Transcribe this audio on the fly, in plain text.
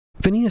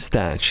Phineas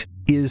Thatch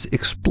is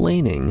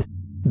explaining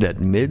that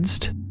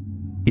Midst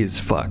is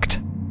fucked.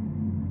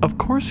 Of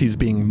course he's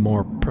being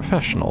more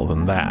professional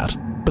than that,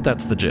 but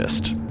that's the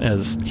gist,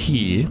 as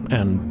he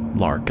and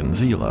Lark and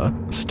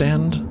Zila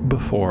stand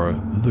before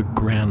the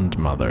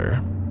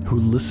grandmother, who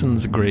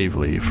listens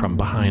gravely from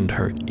behind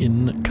her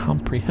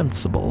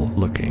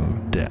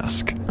incomprehensible-looking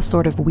desk. A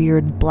sort of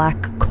weird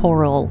black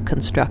coral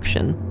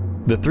construction.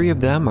 The three of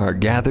them are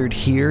gathered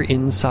here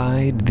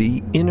inside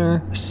the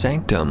inner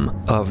sanctum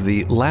of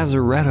the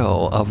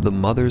Lazaretto of the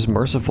Mothers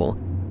Merciful.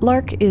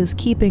 Lark is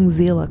keeping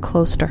Zila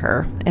close to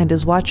her and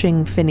is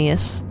watching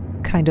Phineas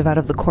kind of out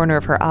of the corner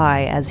of her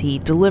eye as he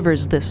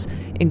delivers this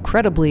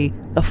incredibly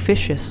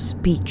officious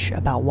speech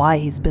about why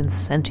he's been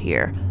sent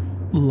here.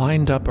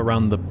 Lined up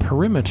around the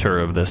perimeter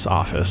of this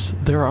office,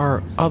 there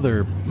are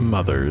other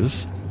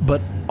mothers, but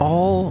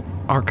all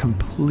are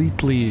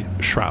completely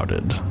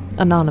shrouded.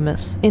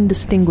 Anonymous,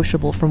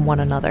 indistinguishable from one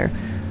another.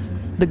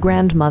 The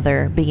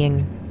grandmother,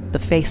 being the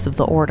face of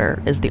the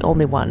order, is the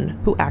only one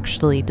who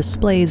actually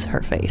displays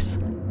her face.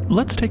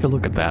 Let's take a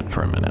look at that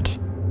for a minute.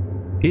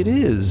 It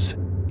is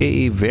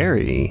a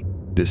very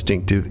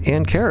distinctive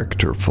and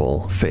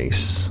characterful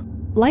face.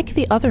 Like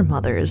the other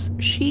mothers,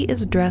 she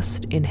is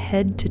dressed in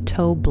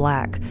head-to-toe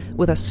black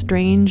with a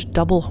strange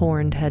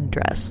double-horned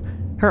headdress.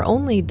 Her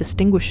only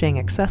distinguishing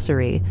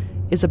accessory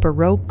is a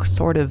Baroque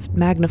sort of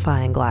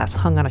magnifying glass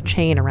hung on a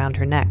chain around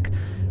her neck,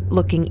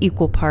 looking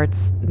equal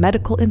parts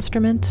medical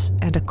instrument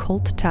and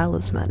occult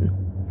talisman.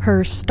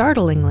 Her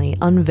startlingly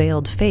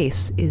unveiled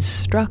face is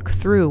struck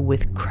through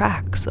with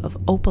cracks of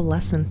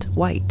opalescent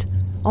white,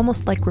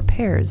 almost like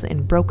repairs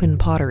in broken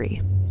pottery.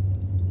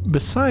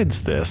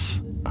 Besides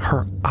this,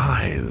 her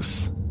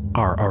eyes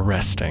are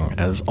arresting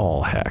as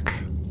all heck.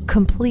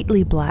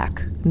 Completely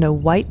black. No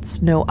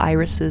whites, no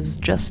irises,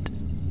 just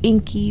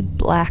inky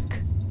black,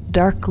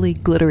 darkly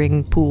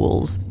glittering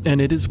pools. And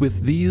it is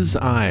with these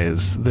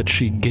eyes that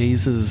she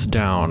gazes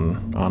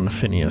down on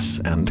Phineas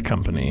and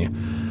company,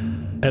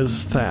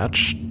 as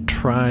Thatch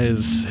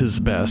tries his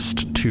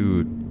best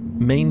to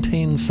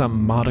maintain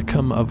some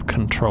modicum of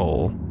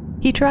control.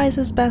 He tries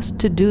his best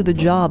to do the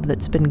job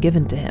that's been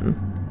given to him,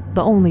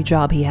 the only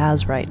job he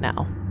has right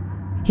now.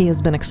 He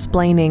has been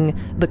explaining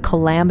the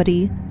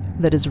calamity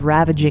that is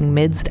ravaging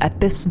Midst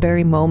at this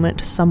very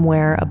moment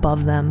somewhere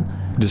above them.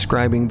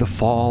 Describing the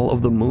fall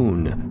of the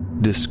moon.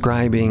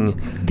 Describing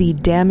the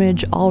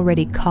damage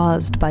already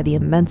caused by the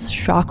immense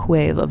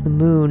shockwave of the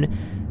moon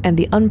and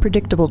the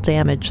unpredictable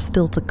damage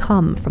still to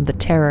come from the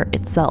terror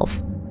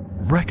itself.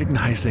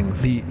 Recognizing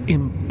the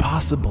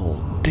impossible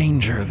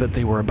danger that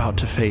they were about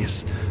to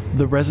face,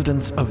 the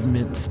residents of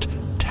Midst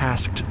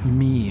tasked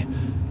me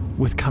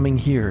with coming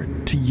here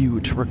to you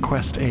to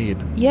request aid.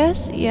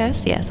 Yes,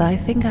 I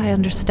think I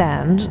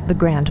understand. The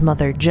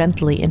grandmother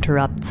gently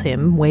interrupts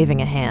him,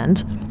 waving a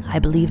hand. I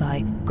believe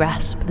I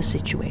grasp the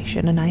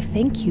situation, and I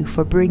thank you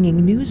for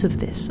bringing news of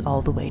this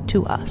all the way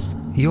to us.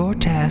 Your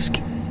task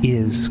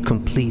is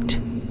complete,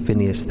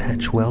 Phineas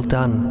Thatch. Well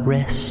done.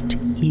 Rest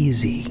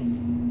easy.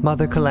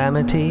 Mother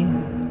Calamity,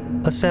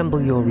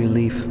 assemble your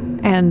relief.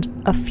 And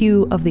a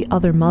few of the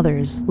other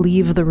mothers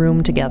leave the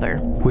room together,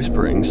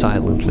 whispering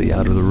silently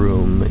out of the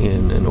room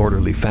in an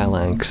orderly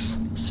phalanx,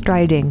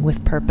 striding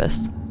with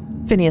purpose.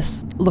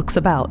 Phineas looks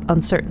about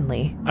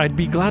uncertainly. I'd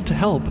be glad to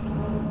help,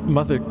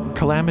 Mother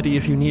Calamity,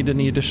 if you need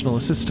any additional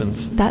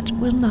assistance. That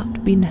will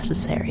not be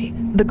necessary.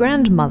 The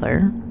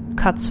grandmother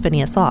cuts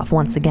Phineas off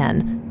once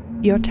again.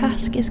 Your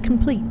task is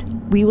complete.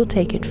 We will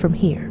take it from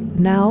here.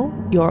 Now,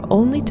 your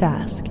only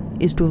task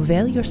is to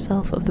avail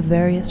yourself of the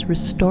various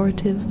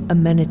restorative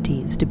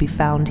amenities to be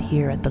found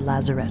here at the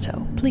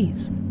Lazaretto.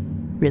 Please,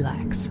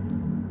 relax.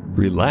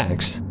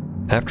 Relax?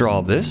 After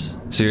all this?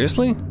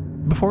 Seriously?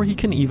 Before he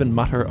can even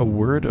mutter a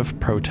word of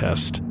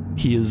protest,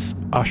 he is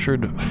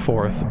ushered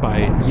forth by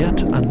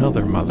yet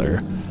another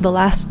mother. The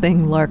last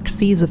thing Lark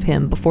sees of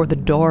him before the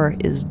door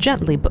is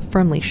gently but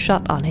firmly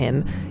shut on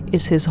him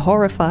is his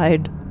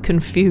horrified,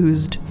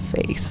 confused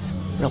face.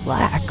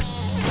 Relax.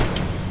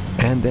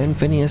 And then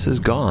Phineas is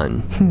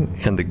gone,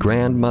 and the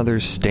grandmother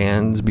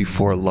stands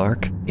before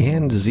Lark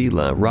and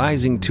Zila,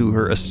 rising to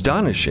her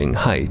astonishing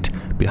height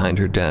behind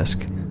her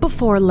desk,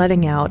 before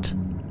letting out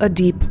a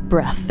deep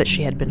breath that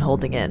she had been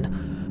holding in.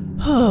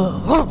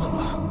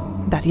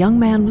 That young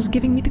man was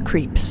giving me the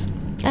creeps,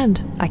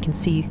 and I can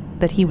see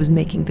that he was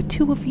making the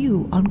two of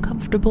you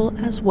uncomfortable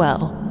as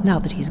well. Now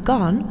that he's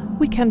gone,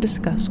 we can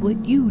discuss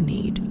what you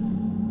need.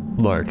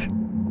 Lark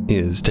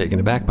is taken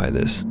aback by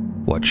this.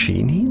 What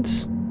she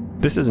needs?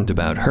 This isn't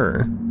about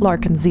her.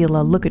 Lark and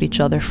Zila look at each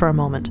other for a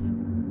moment.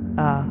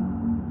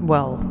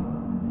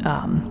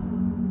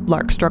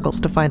 Lark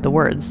struggles to find the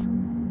words.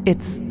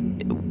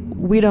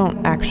 We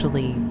don't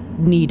actually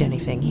need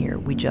anything here.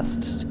 We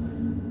just...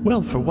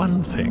 Well, for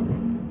one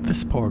thing,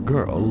 this poor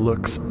girl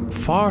looks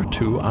far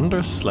too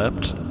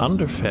underslept,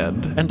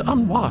 underfed, and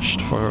unwashed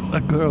for a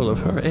girl of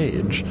her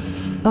age.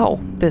 Oh,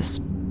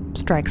 this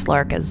strikes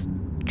Lark as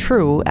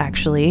true,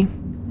 actually.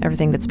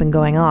 Everything that's been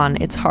going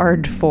on, it's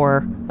hard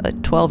for a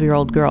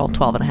 12-year-old girl,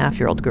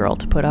 12-and-a-half-year-old girl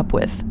to put up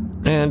with.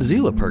 And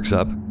Zila perks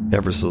up.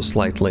 ever so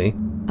slightly.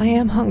 I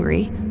am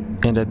hungry.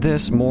 And at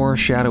this, more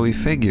shadowy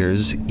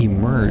figures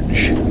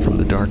emerge from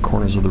the dark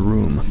corners of the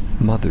room,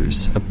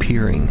 mothers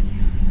appearing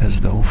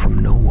as though from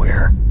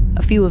nowhere.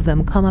 A few of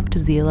them come up to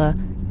Zila,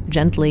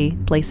 gently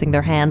placing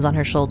their hands on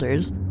her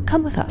shoulders.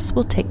 Come with us,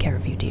 we'll take care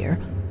of you, dear.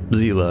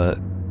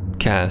 Zila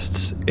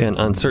casts an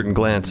uncertain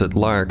glance at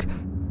Lark.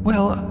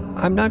 Well,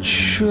 I'm not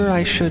sure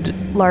I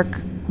should...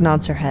 Lark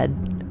nods her head.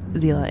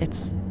 Zila,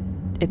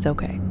 it's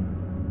okay.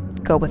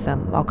 Go with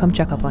them. I'll come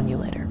check up on you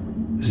later.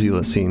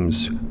 Zila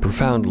seems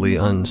profoundly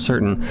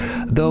uncertain,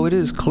 though it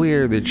is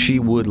clear that she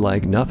would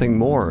like nothing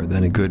more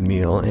than a good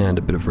meal and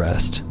a bit of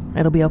rest.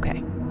 It'll be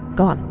okay.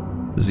 Go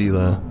on.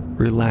 Zila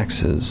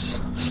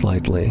relaxes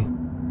slightly.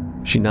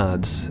 She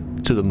nods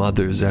to the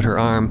mothers at her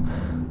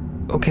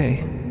arm.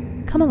 Okay.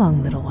 Come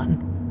along, little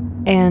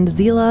one. And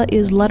Zila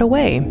is led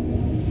away.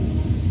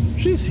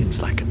 She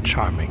seems like a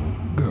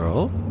charming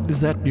girl.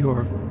 Is that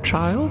your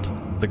child?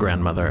 The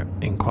grandmother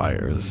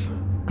inquires.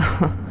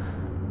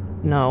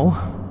 No,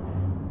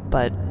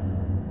 but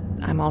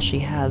I'm all she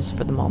has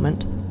for the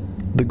moment.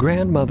 The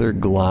grandmother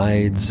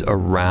glides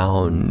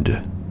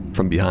around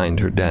from behind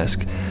her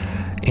desk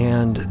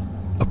and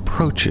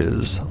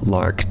approaches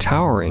Lark,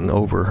 towering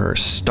over her,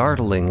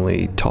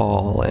 startlingly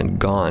tall and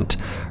gaunt,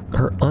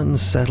 her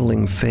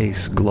unsettling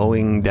face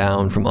glowing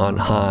down from on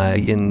high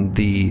in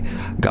the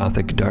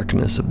gothic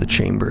darkness of the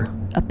chamber.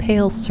 A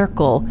pale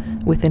circle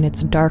within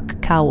its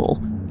dark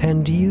cowl.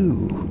 And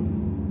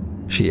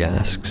you, she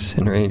asks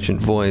in her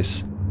ancient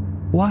voice,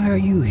 why are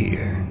you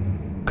here?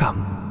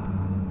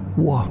 Come,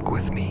 walk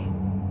with me.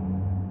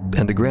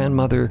 And the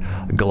grandmother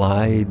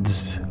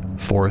glides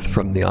forth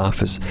from the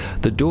office,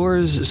 the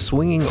doors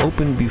swinging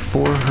open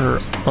before her,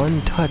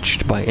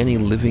 untouched by any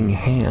living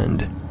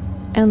hand.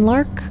 And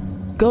Lark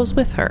goes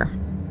with her.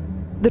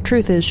 The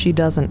truth is, she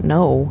doesn't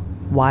know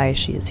why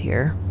she is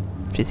here.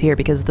 She's here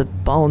because the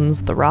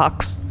bones, the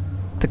rocks,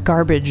 the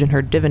garbage in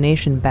her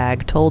divination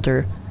bag told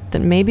her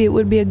that maybe it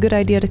would be a good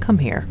idea to come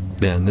here.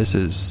 And this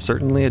is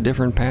certainly a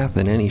different path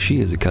than any she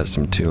is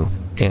accustomed to.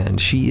 And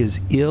she is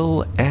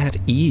ill at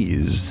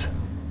ease.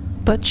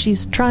 But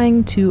she's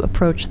trying to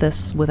approach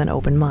this with an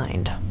open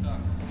mind,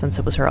 since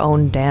it was her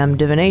own damn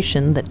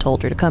divination that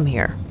told her to come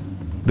here.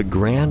 The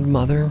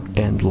grandmother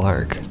and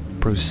Lark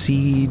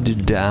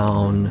proceed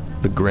down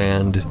the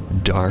grand,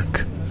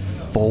 dark,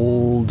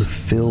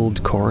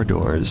 fold-filled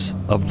corridors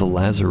of the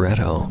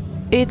Lazaretto.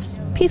 It's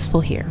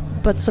peaceful here,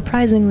 but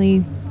surprisingly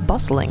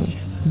bustling.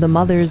 The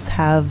mothers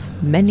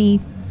have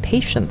many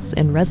patients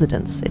in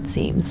residence, it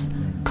seems.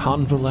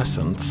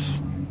 Convalescents,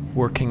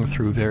 working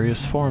through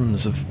various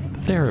forms of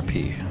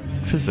therapy,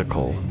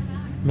 physical,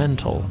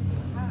 mental,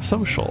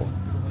 social.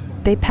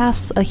 They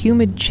pass a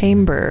humid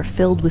chamber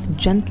filled with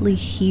gently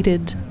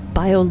heated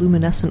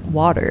bioluminescent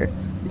water,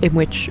 in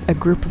which a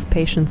group of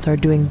patients are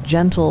doing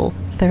gentle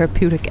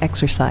therapeutic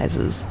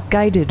exercises,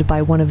 guided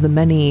by one of the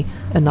many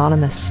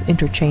anonymous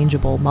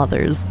interchangeable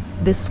mothers,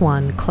 this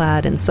one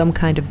clad in some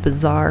kind of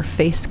bizarre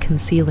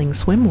face-concealing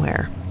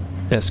swimwear.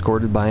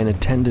 Escorted by an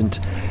attendant,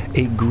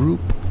 a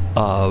group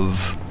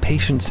of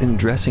patients in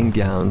dressing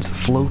gowns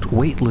float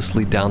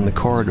weightlessly down the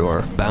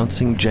corridor,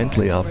 bouncing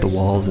gently off the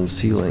walls and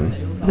ceiling.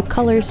 The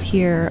colors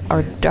here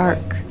are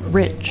dark,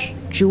 rich,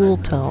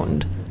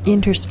 jewel-toned,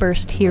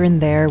 interspersed here and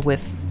there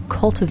with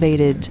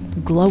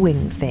cultivated,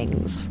 glowing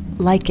things,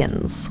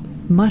 lichens,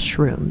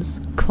 mushrooms,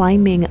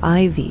 climbing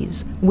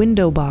ivies,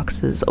 window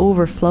boxes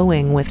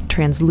overflowing with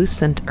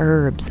translucent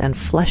herbs and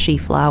fleshy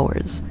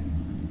flowers.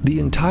 The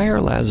entire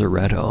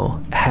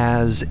Lazaretto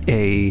has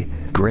a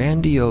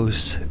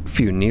grandiose,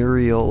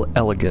 funereal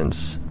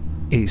elegance,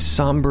 a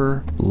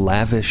somber,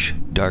 lavish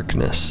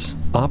darkness,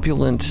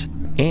 opulent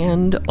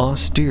and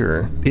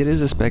austere. It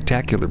is a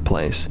spectacular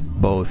place,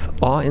 both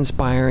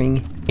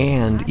awe-inspiring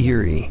and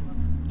eerie.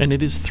 And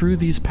it is through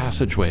these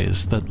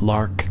passageways that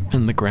Lark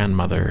and the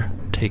grandmother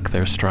take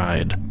their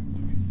stride.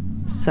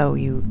 So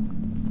you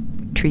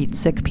treat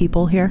sick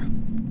people here?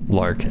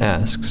 Lark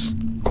asks,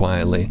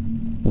 quietly.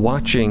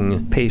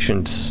 Watching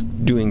patients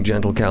doing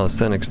gentle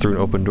calisthenics through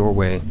an open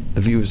doorway,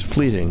 the view is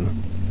fleeting,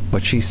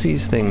 but she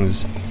sees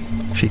things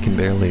she can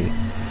barely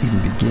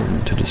even begin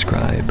to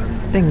describe.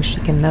 Things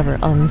she can never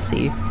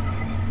unsee.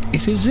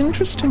 It is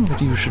interesting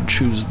that you should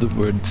choose the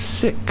word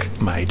sick,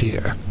 my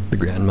dear, the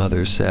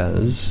grandmother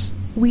says.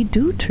 We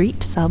do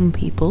treat some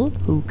people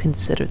who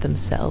consider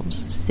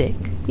themselves sick,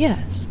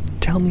 yes.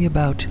 Tell me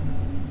about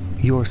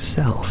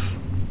yourself,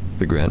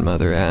 the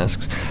grandmother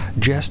asks,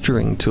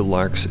 gesturing to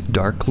Lark's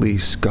darkly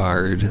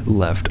scarred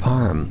left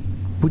arm.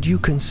 Would you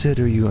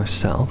consider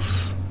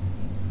yourself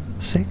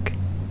sick?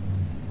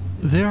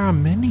 There are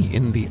many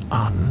in the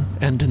Un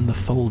and in the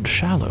Fold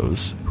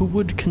Shallows who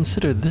would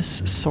consider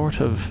this sort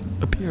of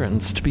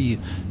appearance to be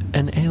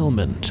an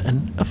ailment,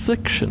 an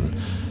affliction.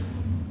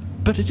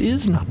 But it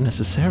is not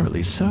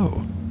necessarily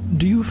so.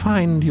 Do you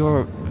find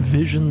your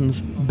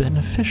visions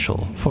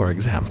beneficial, for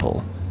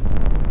example?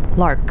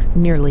 Lark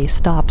nearly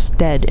stops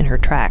dead in her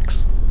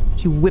tracks.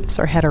 She whips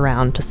her head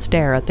around to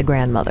stare at the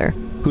grandmother,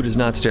 who does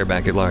not stare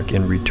back at Lark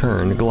in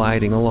return,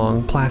 gliding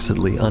along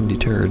placidly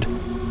undeterred.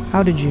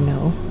 How did you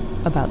know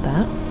about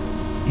that?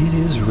 It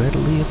is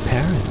readily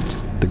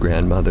apparent, the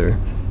grandmother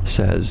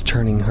says,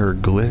 turning her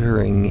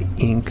glittering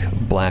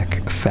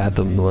ink-black,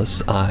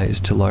 fathomless eyes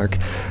to Lark,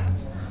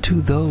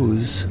 to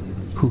those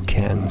who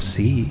can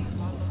see.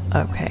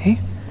 Okay.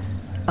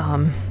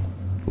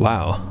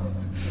 Wow.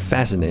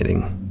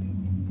 Fascinating.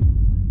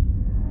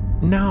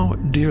 Now,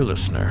 dear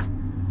listener,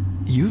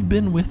 you've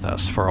been with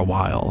us for a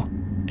while,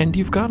 and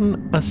you've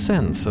gotten a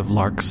sense of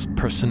Lark's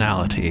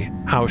personality,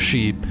 how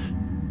she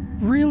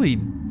really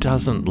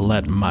doesn't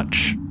let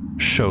much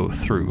show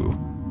through.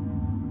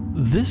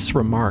 This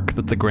remark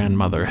that the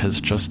grandmother has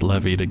just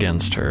levied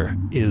against her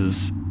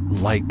is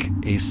like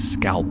a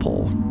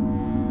scalpel.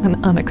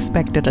 An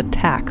unexpected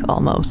attack,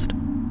 almost.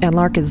 And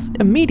Lark is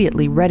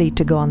immediately ready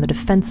to go on the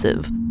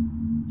defensive.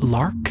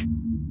 Lark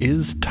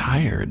is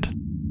tired,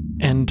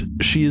 and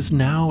she is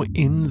now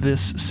in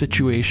this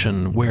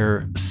situation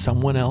where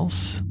someone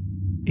else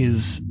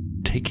is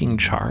taking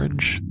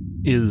charge,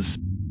 is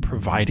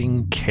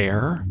providing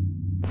care.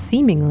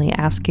 Seemingly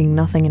asking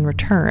nothing in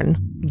return,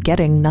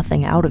 getting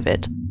nothing out of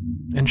it.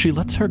 And she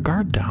lets her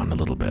guard down a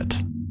little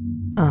bit.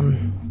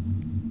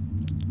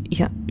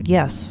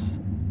 Yes.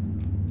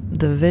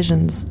 The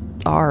visions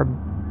are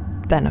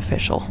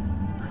beneficial.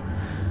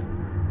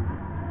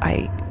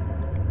 Do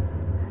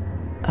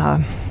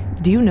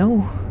you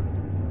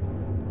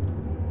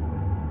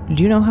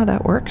know how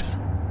that works?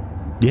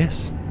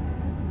 Yes,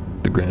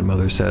 the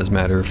grandmother says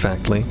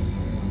matter-of-factly.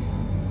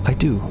 I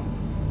do.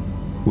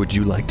 Would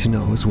you like to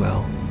know as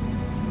well?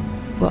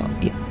 Well,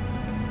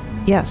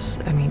 yes.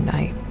 I mean,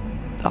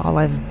 all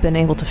I've been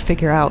able to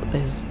figure out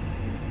is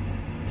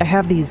I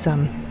have these,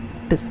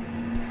 this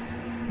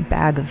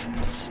bag of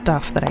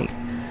stuff that I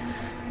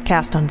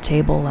cast on a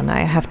table, and I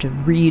have to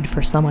read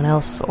for someone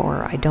else,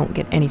 or I don't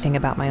get anything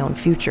about my own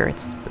future.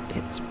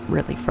 It's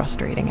really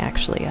frustrating,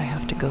 actually. I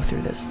have to go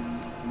through this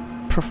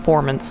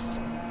performance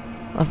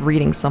of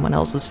reading someone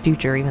else's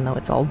future, even though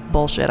it's all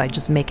bullshit. I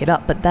just make it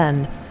up, but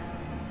then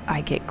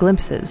I get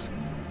glimpses.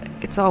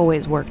 It's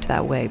always worked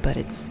that way, but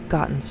it's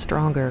gotten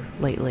stronger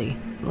lately.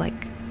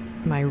 Like,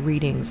 my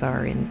readings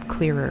are in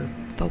clearer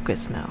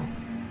focus now.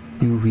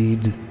 You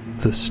read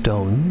the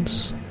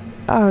stones?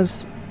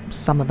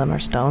 Some of them are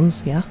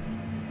stones, yeah.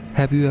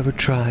 Have you ever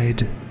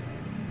tried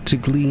to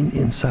glean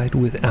insight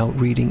without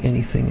reading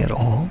anything at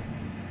all?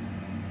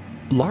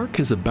 Lark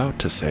is about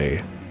to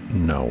say,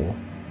 no,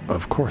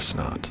 of course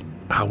not.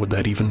 How would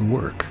that even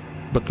work?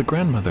 But the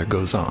grandmother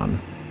goes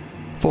on.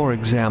 For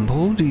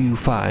example, do you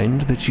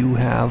find that you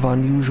have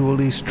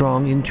unusually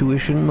strong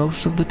intuition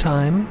most of the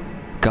time?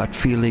 Gut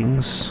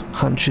feelings,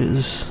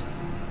 hunches,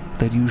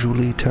 that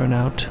usually turn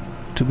out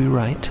to be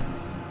right?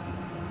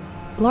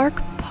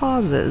 Lark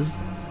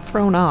pauses,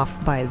 thrown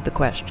off by the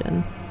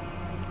question.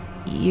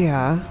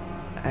 Yeah,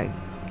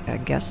 I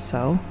guess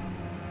so.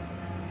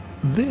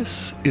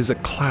 This is a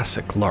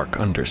classic Lark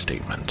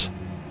understatement.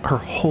 Her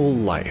whole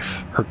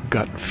life, her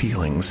gut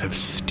feelings have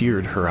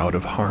steered her out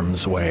of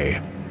harm's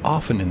way,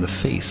 often in the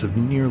face of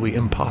nearly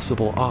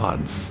impossible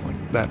odds,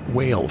 like that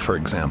whale, for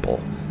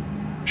example.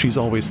 She's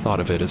always thought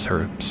of it as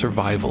her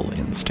survival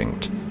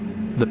instinct,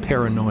 the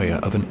paranoia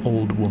of an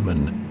old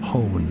woman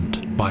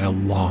honed by a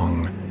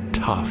long,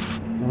 tough,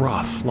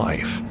 rough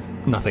life.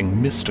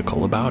 Nothing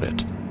mystical about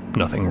it,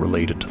 nothing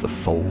related to the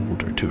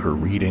fold or to her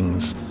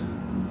readings.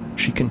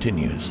 She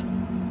continues.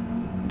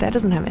 That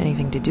doesn't have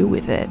anything to do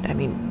with it. I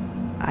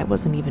mean, I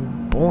wasn't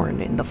even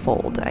born in the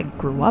fold. I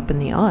grew up in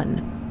the I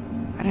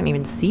didn't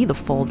even see the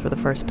fold for the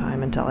first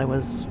time until I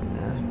was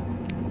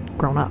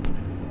grown up.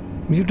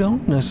 You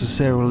don't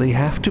necessarily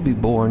have to be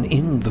born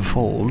in the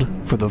fold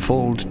for the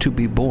fold to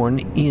be born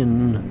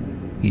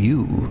in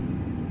you.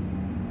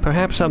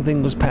 Perhaps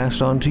something was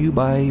passed on to you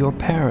by your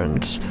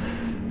parents,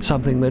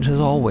 something that has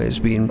always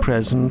been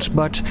present,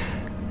 but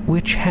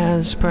which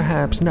has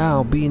perhaps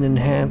now been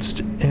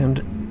enhanced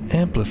and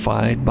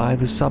amplified by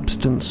the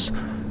substance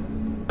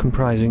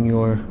comprising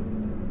your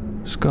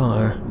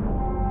scar.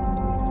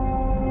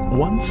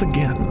 Once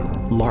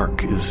again,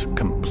 Lark is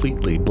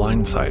completely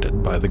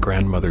blindsided by the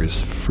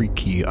grandmother's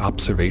freaky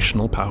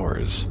observational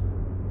powers.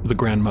 The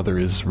grandmother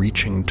is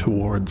reaching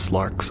towards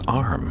Lark's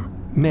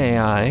arm. May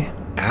I?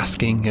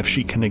 Asking if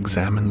she can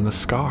examine the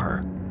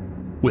scar.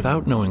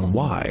 Without knowing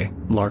why,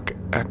 Lark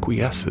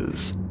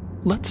acquiesces.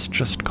 Let's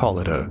just call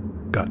it a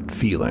gut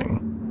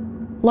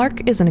feeling.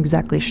 Lark isn't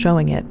exactly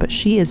showing it, but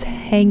she is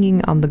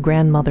hanging on the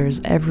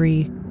grandmother's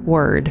every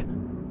word.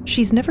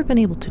 She's never been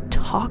able to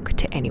talk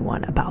to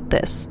anyone about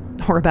this,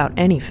 or about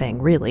anything,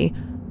 really.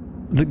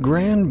 The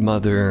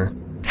grandmother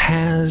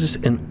has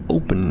an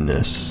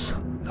openness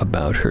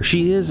about her.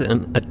 She is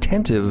an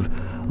attentive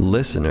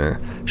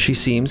listener. She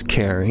seems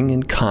caring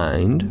and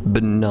kind,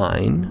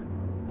 benign,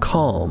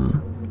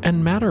 calm.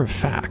 And matter of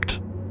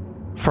fact,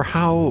 for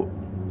how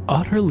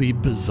utterly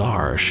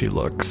bizarre she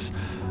looks,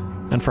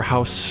 and for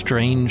how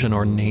strange and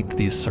ornate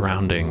these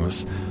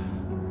surroundings,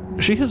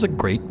 she has a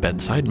great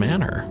bedside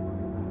manner.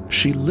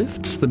 She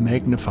lifts the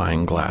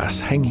magnifying glass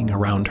hanging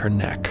around her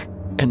neck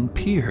and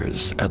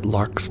peers at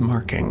Lark's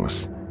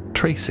markings,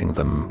 tracing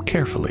them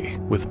carefully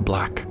with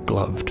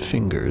black-gloved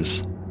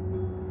fingers.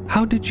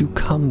 How did you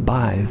come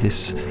by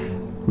this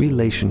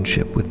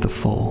relationship with the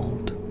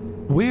fold?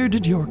 Where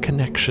did your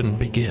connection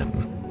begin?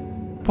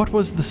 What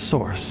was the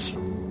source?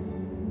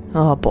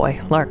 Oh boy,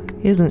 Lark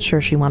isn't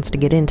sure she wants to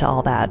get into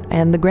all that,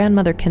 and the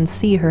grandmother can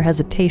see her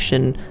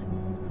hesitation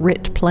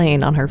writ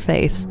plain on her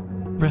face.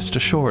 Rest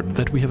assured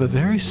that we have a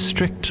very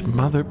strict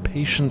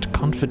mother-patient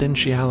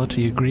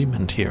confidentiality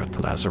agreement here at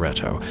the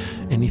Lazaretto.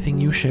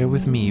 Anything you share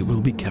with me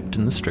will be kept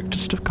in the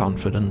strictest of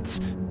confidence.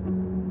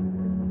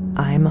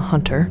 I'm a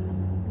hunter,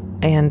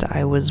 and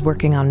I was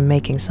working on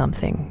making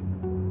something.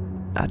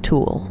 A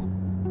tool.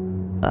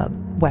 A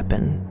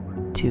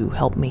weapon to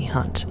help me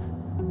hunt.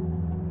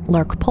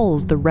 Lark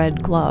pulls the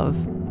red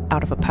glove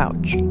out of a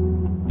pouch.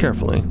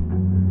 Carefully.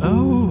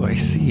 Oh, I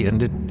see,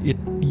 and it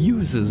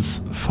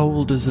uses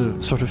fold as a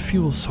sort of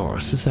fuel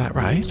source, is that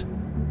right?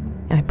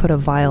 I put a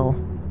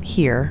vial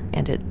here,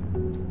 and it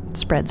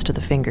spreads to the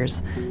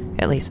fingers.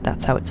 At least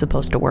that's how it's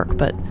supposed to work,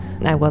 but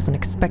I wasn't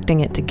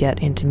expecting it to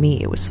get into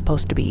me. It was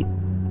supposed to be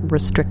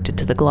restricted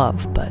to the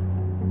glove, but...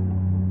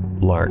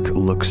 Lark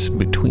looks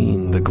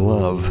between the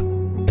glove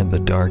and the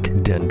dark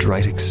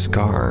dendritic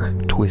scar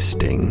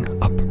twisting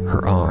up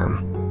her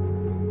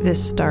arm.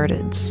 This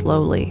started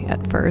slowly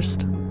at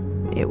first.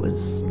 It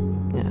was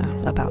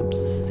about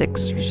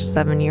 6 or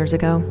 7 years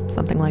ago,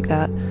 something like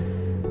that.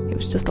 It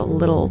was just a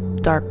little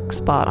dark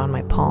spot on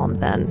my palm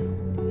then.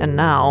 And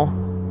now,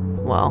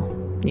 well,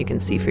 you can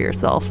see for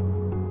yourself.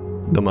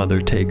 The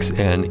mother takes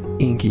an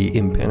inky,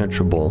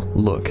 impenetrable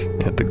look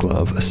at the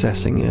glove,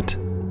 assessing it.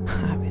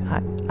 I mean,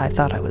 I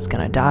thought I was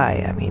gonna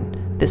die. I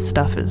mean, this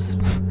stuff is...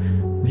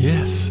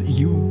 Yes,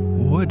 you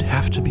would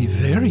have to be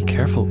very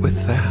careful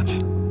with that,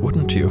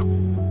 wouldn't you?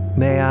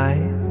 May I?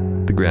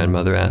 The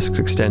grandmother asks,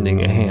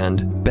 extending a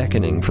hand,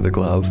 beckoning for the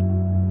glove.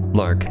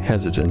 Lark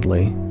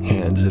hesitantly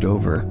hands it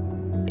over.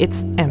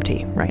 It's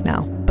empty right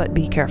now, but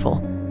be careful.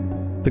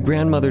 The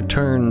grandmother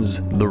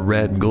turns the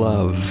red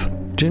glove,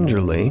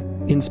 gingerly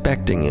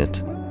inspecting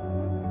it.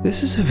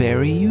 This is a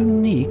very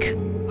unique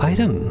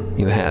item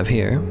you have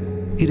here.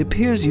 It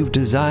appears you've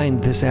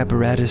designed this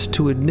apparatus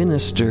to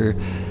administer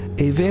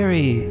a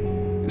very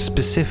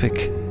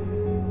specific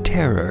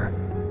terror,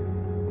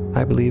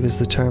 I believe is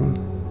the term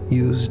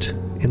used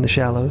in the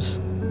shallows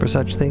for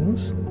such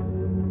things.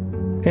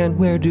 And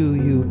where do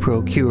you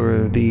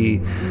procure the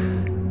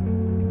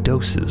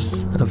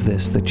doses of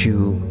this that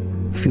you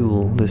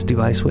fuel this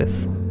device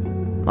with?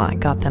 Well, I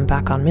got them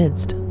back on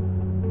Midst.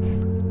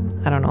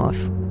 I don't know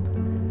if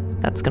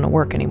that's gonna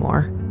work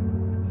anymore.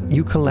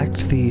 You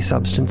collect the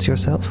substance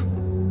yourself?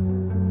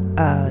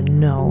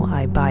 No,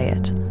 I buy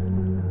it.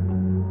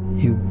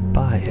 You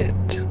buy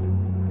it?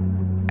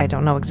 I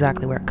don't know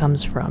exactly where it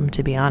comes from,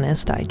 to be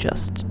honest. I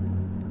just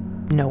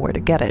know where to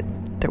get it.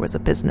 There was a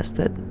business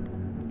that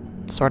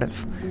sort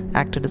of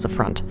acted as a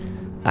front.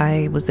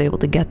 I was able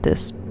to get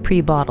this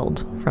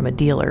pre-bottled from a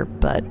dealer,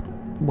 but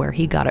where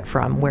he got it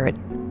from, where it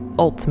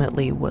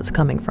ultimately was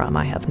coming from,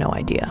 I have no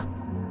idea.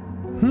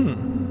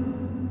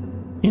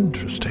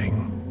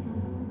 Interesting.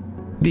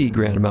 The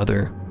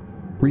grandmother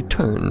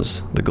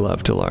returns the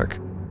glove to Lark.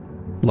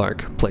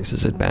 Lark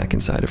places it back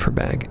inside of her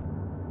bag.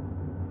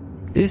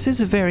 This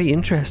is a very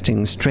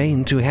interesting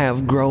strain to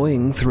have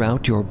growing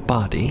throughout your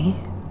body.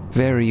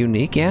 Very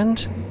unique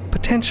and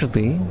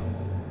potentially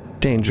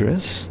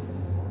dangerous.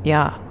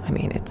 Yeah, I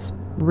mean, it's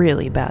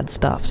really bad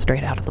stuff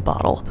straight out of the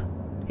bottle.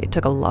 It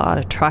took a lot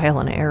of trial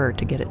and error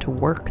to get it to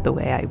work the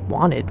way I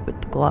wanted with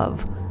the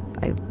glove.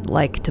 I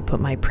like to put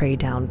my prey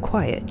down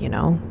quiet,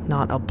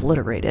 not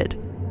obliterate it.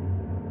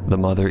 The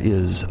mother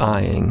is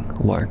eyeing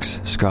Lark's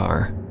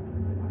scar.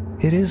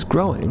 It is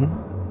growing.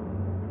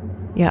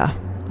 Yeah,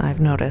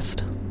 I've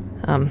noticed.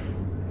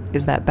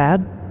 Is that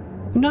bad?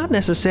 Not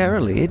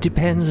necessarily. It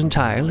depends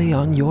entirely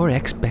on your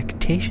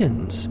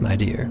expectations, my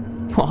dear.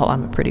 Well,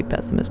 I'm a pretty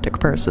pessimistic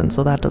person,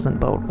 so that doesn't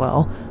bode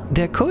well.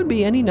 There could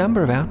be any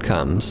number of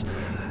outcomes.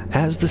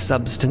 As the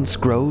substance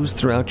grows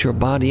throughout your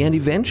body and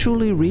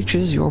eventually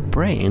reaches your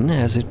brain,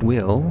 as it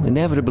will,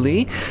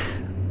 inevitably,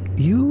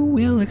 you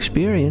will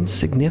experience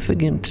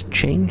significant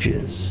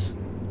changes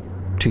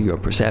to your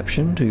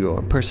perception, to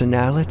your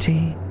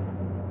personality,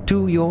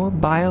 to your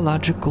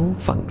biological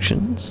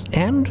functions,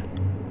 and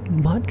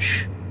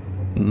much,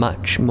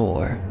 much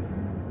more.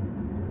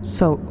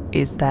 So,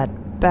 is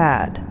that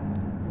bad?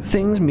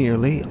 Things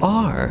merely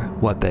are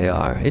what they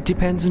are. It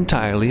depends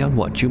entirely on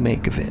what you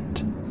make of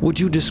it. Would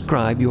you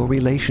describe your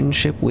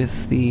relationship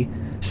with the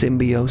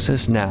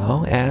symbiosis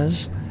now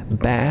as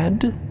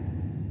bad,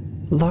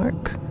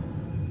 Lark?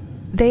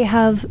 They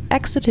have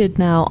exited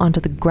now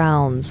onto the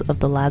grounds of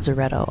the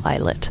Lazaretto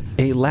islet.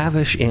 A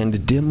lavish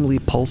and dimly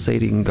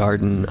pulsating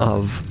garden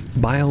of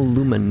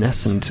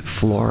bioluminescent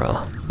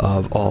flora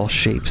of all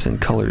shapes and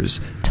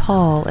colors.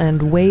 Tall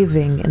and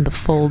waving in the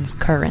fold's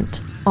current,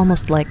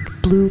 almost like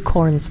blue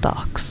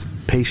cornstalks.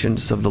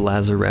 Patients of the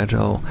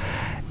Lazaretto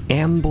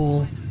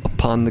amble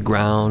upon the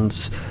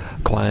grounds,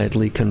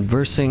 quietly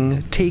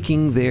conversing,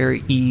 taking their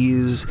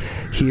ease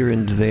here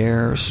and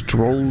there,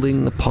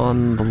 strolling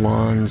upon the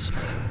lawns,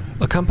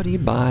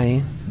 accompanied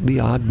by the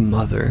odd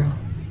mother,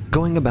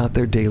 going about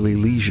their daily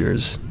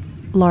leisures.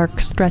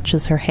 Lark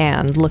stretches her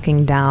hand,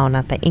 looking down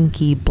at the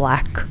inky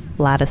black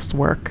lattice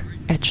work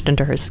etched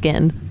into her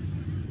skin.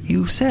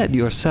 You said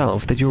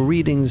yourself that your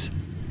readings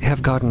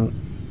have gotten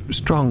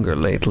stronger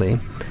lately.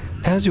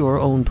 As your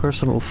own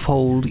personal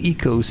fold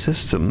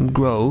ecosystem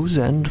grows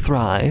and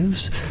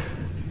thrives,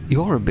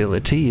 your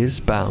ability is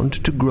bound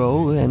to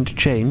grow and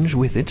change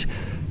with it.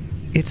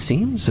 It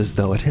seems as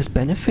though it has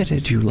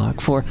benefited you,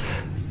 Lark, for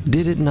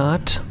did it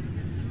not,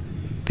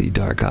 the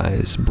dark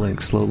eyes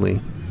blink slowly,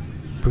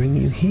 bring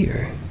you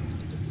here?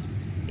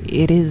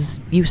 It is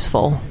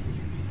useful,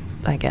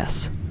 I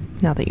guess,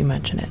 now that you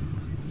mention it.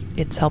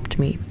 It's helped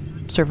me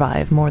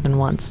survive more than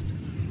once.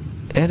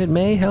 And it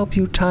may help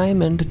you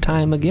time and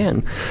time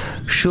again,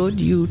 should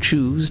you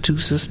choose to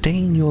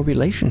sustain your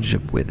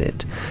relationship with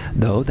it,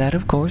 though that,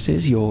 of course,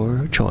 is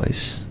your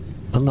choice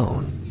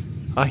alone.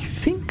 I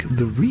think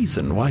the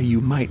reason why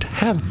you might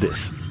have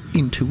this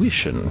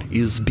intuition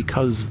is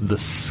because the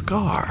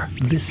scar,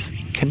 this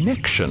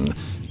connection,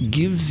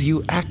 gives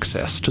you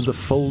access to the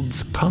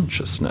Fold's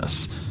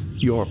consciousness.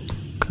 Your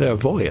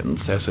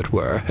clairvoyance, as it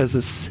were, has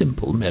a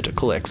simple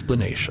medical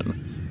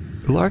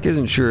explanation. Lark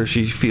isn't sure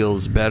she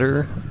feels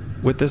better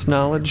with this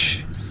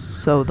knowledge.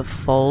 So the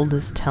Fold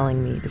is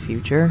telling me the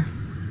future?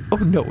 Oh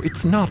no,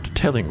 it's not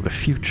telling the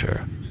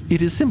future.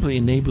 It is simply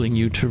enabling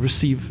you to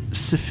receive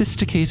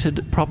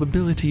sophisticated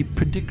probability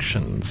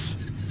predictions.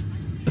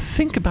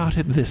 Think about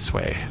it this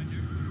way.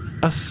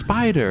 A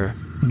spider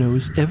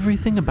knows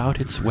everything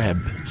about its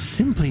web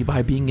simply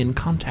by being in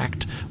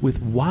contact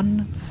with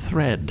one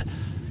thread.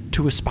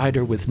 To a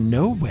spider with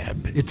no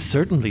web, it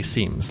certainly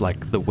seems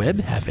like the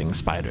web-having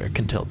spider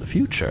can tell the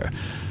future.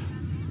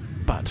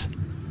 But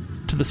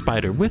to the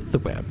spider with the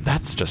web,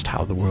 that's just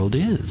how the world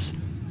is.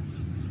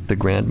 The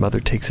grandmother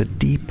takes a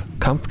deep,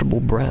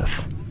 comfortable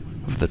breath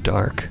of the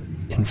dark,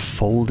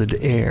 enfolded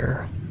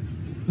air.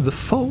 The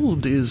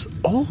Fold is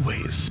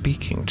always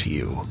speaking to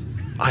you.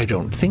 I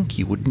don't think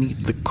you would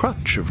need the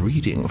crutch of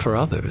reading for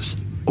others,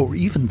 or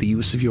even the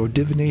use of your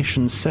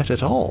divination set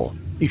at all,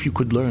 if you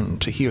could learn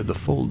to hear the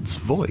Fold's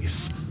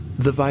voice,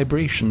 the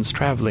vibrations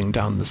traveling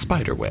down the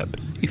spider web,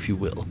 if you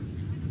will.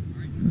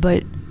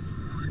 But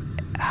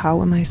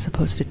how am I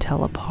supposed to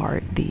tell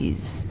apart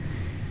these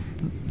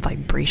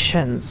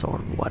vibrations or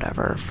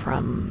whatever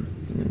from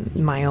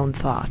my own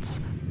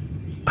thoughts?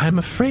 I'm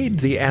afraid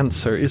the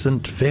answer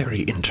isn't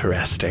very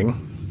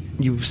interesting.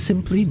 You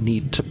simply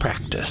need to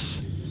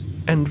practice.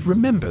 And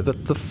remember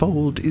that the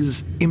Fold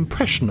is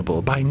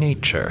impressionable by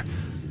nature.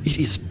 It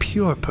is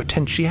pure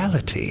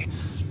potentiality.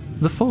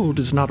 The Fold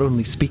is not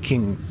only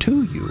speaking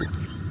to you,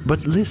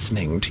 but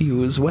listening to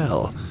you as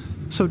well.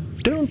 So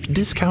don't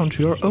discount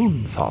your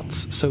own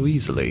thoughts so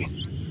easily.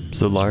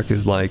 So Lark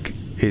is like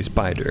a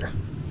spider.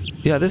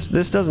 Yeah, this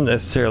doesn't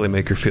necessarily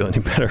make her feel any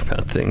better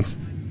about things.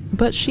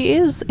 But she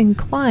is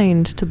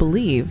inclined to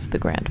believe the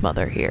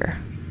grandmother here.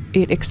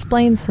 It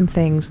explains some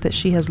things that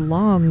she has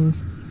long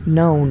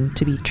known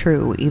to be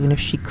true, even if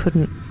she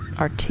couldn't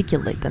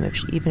articulate them,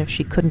 even if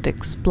she couldn't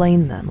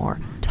explain them or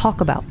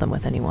talk about them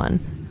with anyone.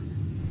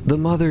 The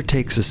mother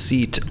takes a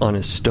seat on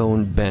a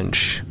stone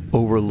bench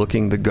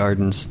overlooking the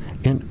gardens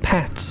and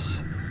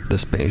pats the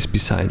space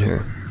beside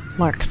her.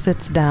 Lark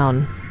sits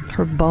down.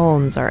 Her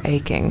bones are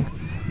aching.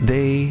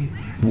 They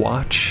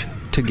watch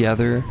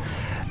together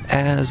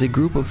as a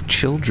group of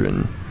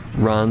children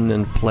run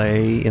and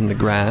play in the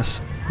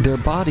grass, their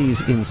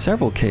bodies, in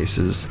several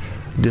cases,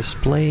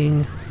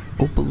 displaying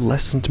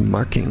opalescent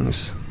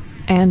markings.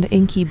 And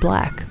inky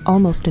black,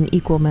 almost in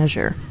equal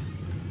measure.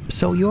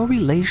 So your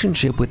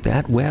relationship with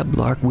that web,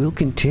 Lark, will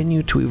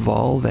continue to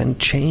evolve and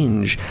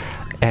change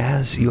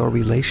as your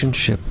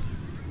relationship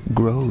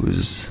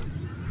grows.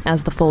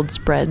 As the Fold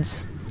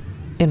spreads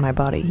in my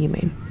body, you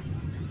mean?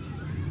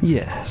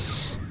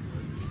 Yes,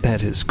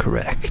 that is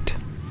correct.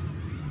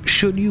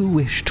 Should you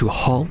wish to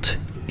halt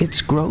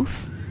its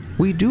growth,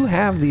 we do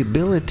have the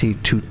ability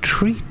to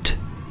treat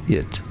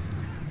it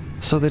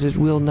so that it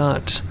will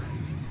not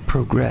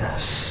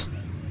progress.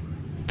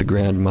 The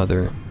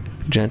grandmother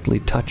gently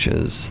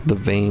touches the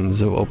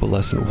veins of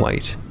opalescent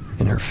white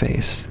in her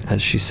face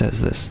as she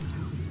says this.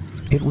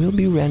 It will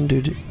be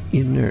rendered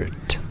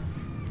inert,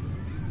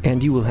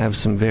 and you will have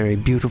some very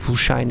beautiful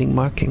shining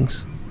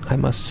markings, I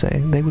must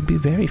say. They would be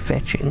very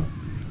fetching.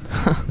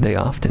 They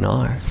often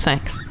are.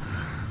 Thanks.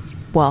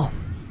 Well,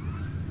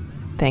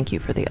 thank you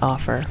for the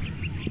offer.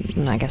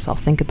 I guess I'll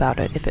think about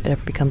it if it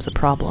ever becomes a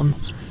problem.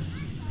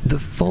 The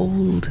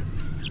Fold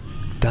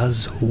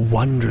does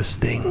wondrous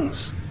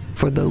things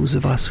for those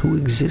of us who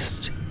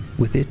exist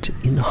with it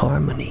in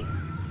harmony.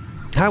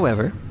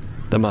 However,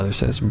 the mother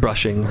says,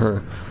 brushing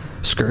her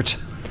skirt,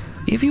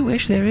 if you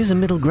wish, there is a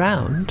middle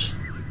ground.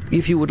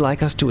 If you would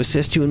like us to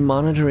assist you in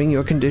monitoring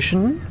your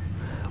condition,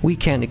 we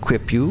can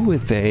equip you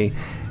with a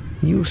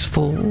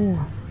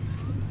useful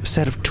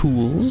set of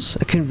tools,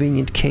 a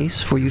convenient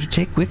case for you to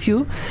take with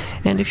you,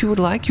 and if you would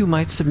like, you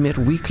might submit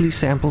weekly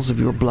samples of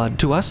your blood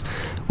to us,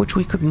 which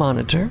we could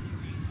monitor,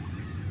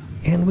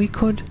 and we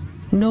could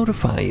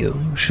notify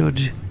you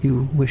should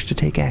you wish to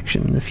take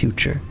action in the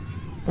future.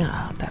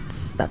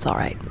 That's all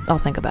right. I'll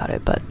think about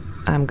it, but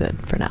I'm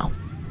good for now.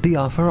 The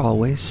offer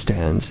always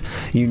stands.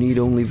 You need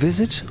only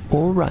visit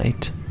or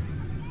write.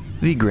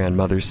 The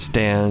grandmother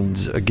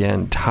stands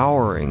again,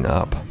 towering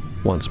up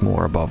once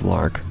more above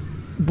Lark.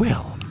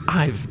 Well,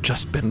 I've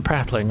just been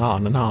prattling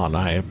on and on.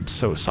 I am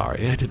so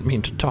sorry. I didn't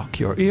mean to talk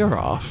your ear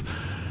off.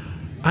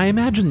 I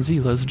imagine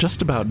Zila's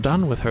just about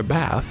done with her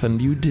bath,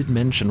 and you did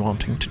mention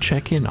wanting to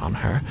check in on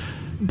her.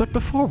 But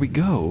before we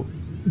go,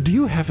 do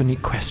you have any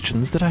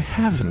questions that I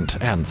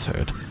haven't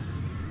answered?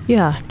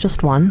 Yeah,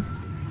 just one.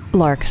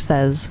 Lark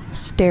says,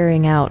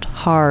 staring out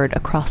hard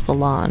across the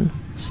lawn,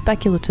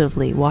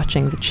 speculatively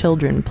watching the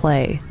children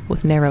play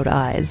with narrowed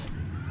eyes.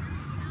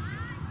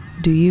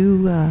 Do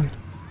you,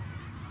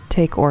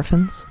 take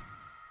orphans?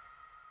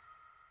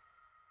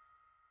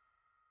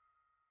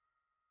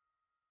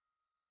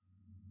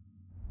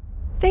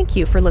 Thank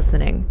you for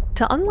listening.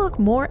 To unlock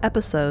more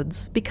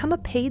episodes, become a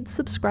paid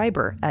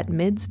subscriber at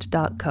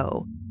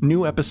midst.co.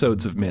 New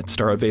episodes of Midst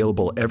are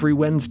available every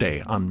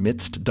Wednesday on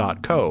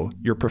midst.co,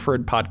 your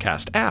preferred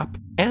podcast app,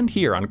 and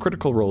here on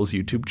Critical Role's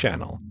YouTube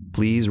channel.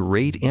 Please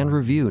rate and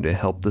review to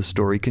help the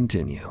story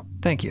continue.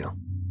 Thank you.